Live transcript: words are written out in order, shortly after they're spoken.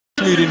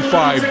Lead in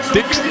 5,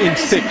 Dix in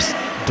 6,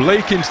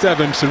 Blake in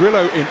 7,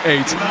 Cirillo in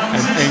 8,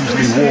 and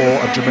Ainsley War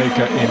of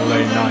Jamaica in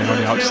lane 9 on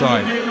the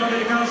outside.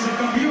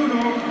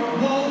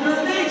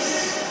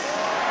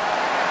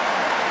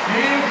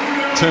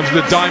 In terms of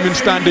the diamond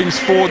standings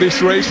for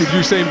this race, with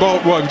Usain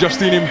Bolt, well, we've just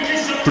seen him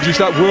produce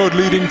that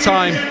world-leading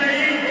time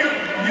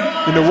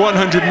in the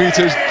 100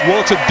 meters.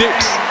 Walter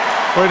Dix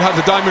already had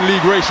the Diamond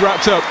League race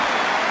wrapped up.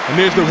 And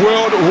there's the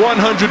world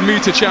 100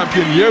 meter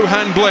champion,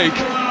 Yohan Blake.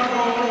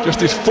 Just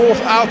his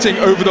 4th outing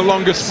over the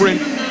longest sprint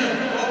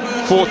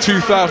for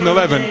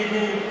 2011.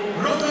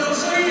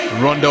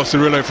 Rondel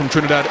Cirillo from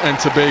Trinidad and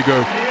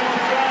Tobago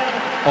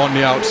on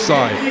the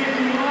outside.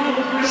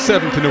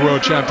 7th in the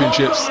World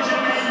Championships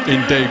in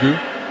Daegu.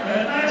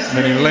 And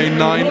then in lane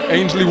 9,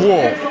 Ainsley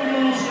War.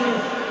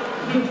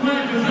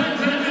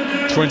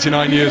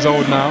 29 years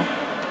old now.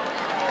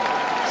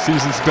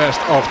 Season's best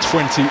of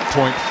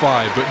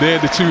 20.5. But they're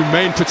the two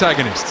main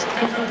protagonists.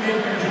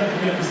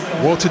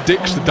 Walter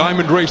Dix, the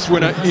diamond race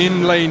winner,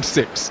 in lane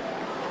 6.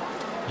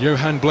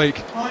 Yohan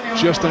Blake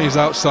just on his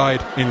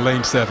outside in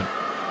lane 7.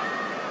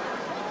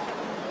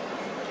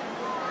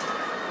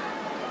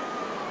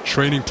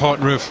 Training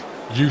partner of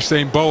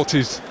Usain Bolt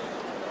is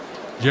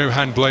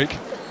Yohan Blake.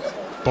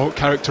 Bolt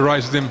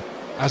characterizes him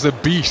as a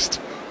beast,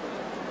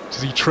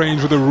 as he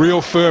trains with a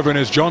real fervor, and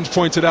as John's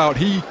pointed out,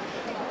 he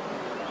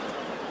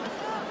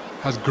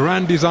has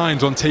grand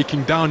designs on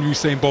taking down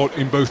Usain Bolt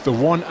in both the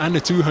 100 and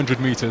the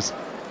 200 meters,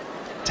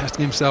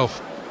 testing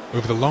himself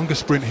over the longest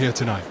sprint here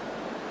tonight.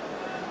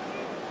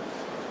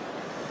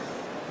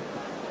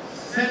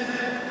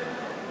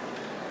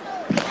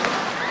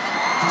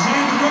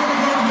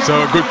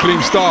 So a good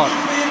clean start.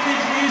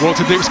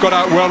 Walter Dix got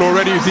out well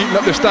already. He's eaten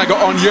up the stagger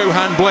on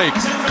Yohan Blake.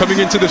 Coming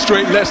into the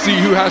straight, let's see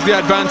who has the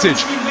advantage.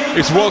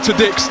 It's Walter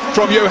Dix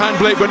from Yohan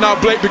Blake, but now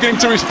Blake beginning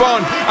to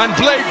respond, and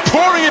Blake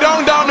pouring it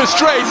on down the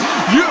straight.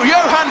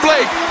 Yohan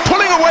Blake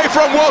pulling away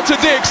from Walter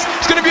Dix.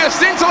 It's going to be a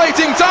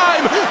scintillating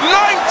time.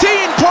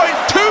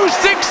 19.26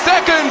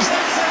 seconds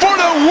for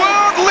the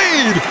world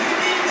lead.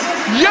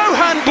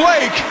 Yohan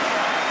Blake,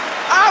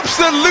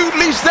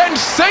 absolutely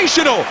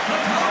sensational,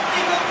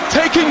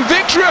 taking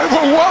victory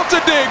over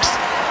Walter Dix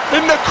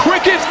in the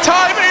quickest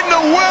time in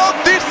the world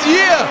this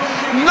year.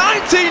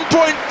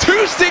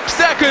 19.26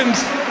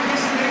 seconds,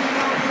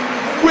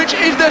 which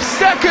is the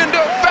 2nd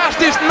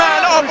fastest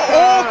man of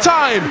all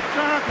time.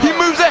 He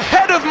moves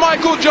ahead of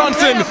Michael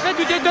Johnson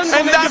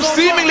and that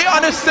seemingly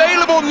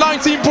unassailable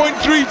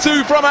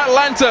 19.32 from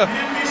Atlanta.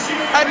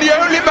 And the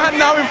only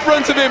man now in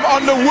front of him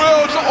on the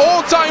world's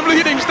all-time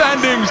leading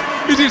standings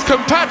is his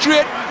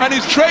compatriot and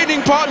his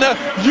training partner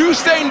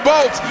Usain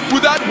Bolt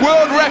with that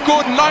world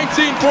record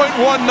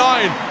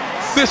 19.19.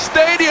 The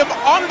stadium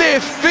on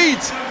their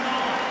feet.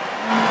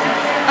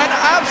 An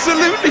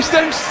absolutely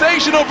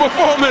sensational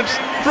performance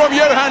from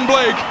Yohan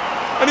Blake,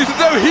 and it's as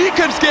though he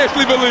can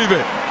scarcely believe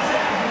it.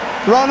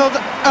 Ronald,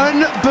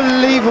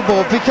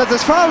 unbelievable, because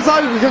as far as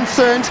I'm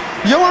concerned,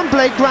 Yohan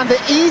Blake ran the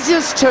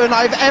easiest turn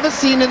I've ever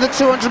seen in the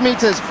 200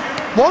 meters.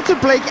 Walter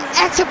Blake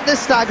ate up the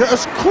stagger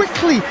as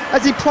quickly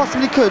as he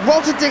possibly could.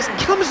 Walter Dix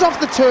comes off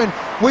the turn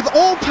with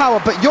all power,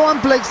 but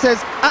Yohan Blake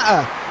says,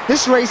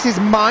 this race is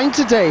mine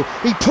today.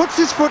 He puts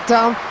his foot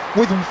down.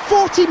 With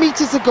 40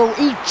 meters to go,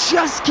 he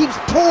just keeps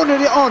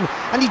pouring it on,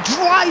 and he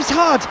drives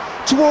hard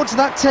towards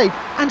that tape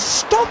and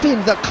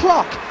stopping the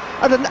clock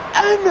at an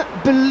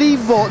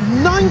unbelievable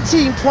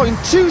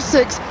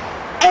 19.26.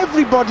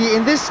 Everybody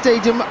in this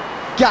stadium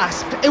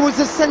gasped. It was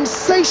a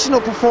sensational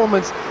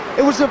performance.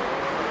 It was a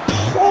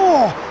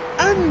poor,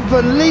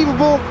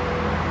 unbelievable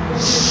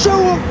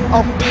show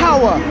of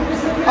power,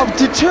 of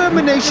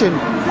determination,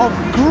 of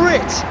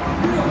grit.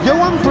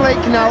 Yohan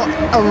Blake now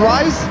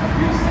arrives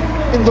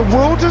in the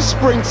world of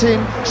sprinting,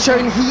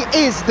 showing he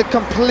is the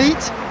complete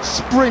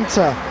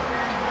sprinter.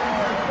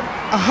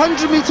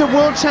 100-meter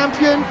world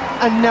champion,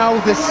 and now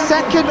the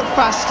 2nd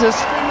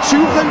fastest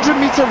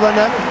 200-meter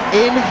runner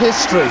in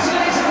history.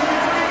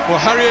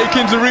 Well, Harry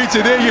Akins-Arita,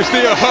 there you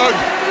see a hug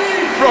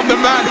from the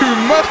man who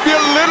must be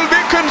a little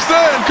bit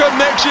concerned come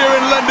next year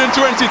in London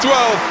 2012,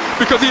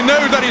 because he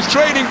knows that his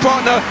training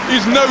partner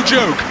is no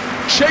joke,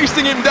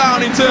 chasing him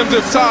down in terms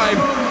of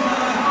time.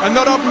 And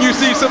not often you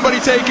see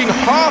somebody taking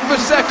half a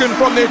second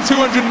from their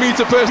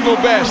 200-meter personal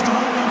best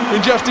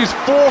in just his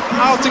 4th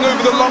outing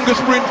over the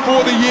longest sprint for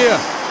the year.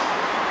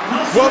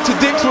 Walter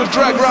Dix was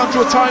dragged round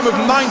to a time of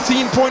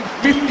 19.53.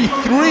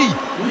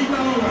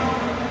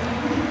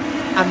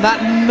 And that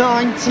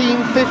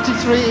 19.53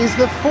 is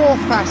the 4th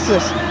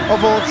fastest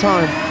of all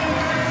time.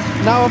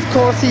 Now, of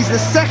course, he's the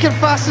 2nd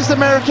fastest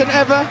American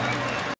ever.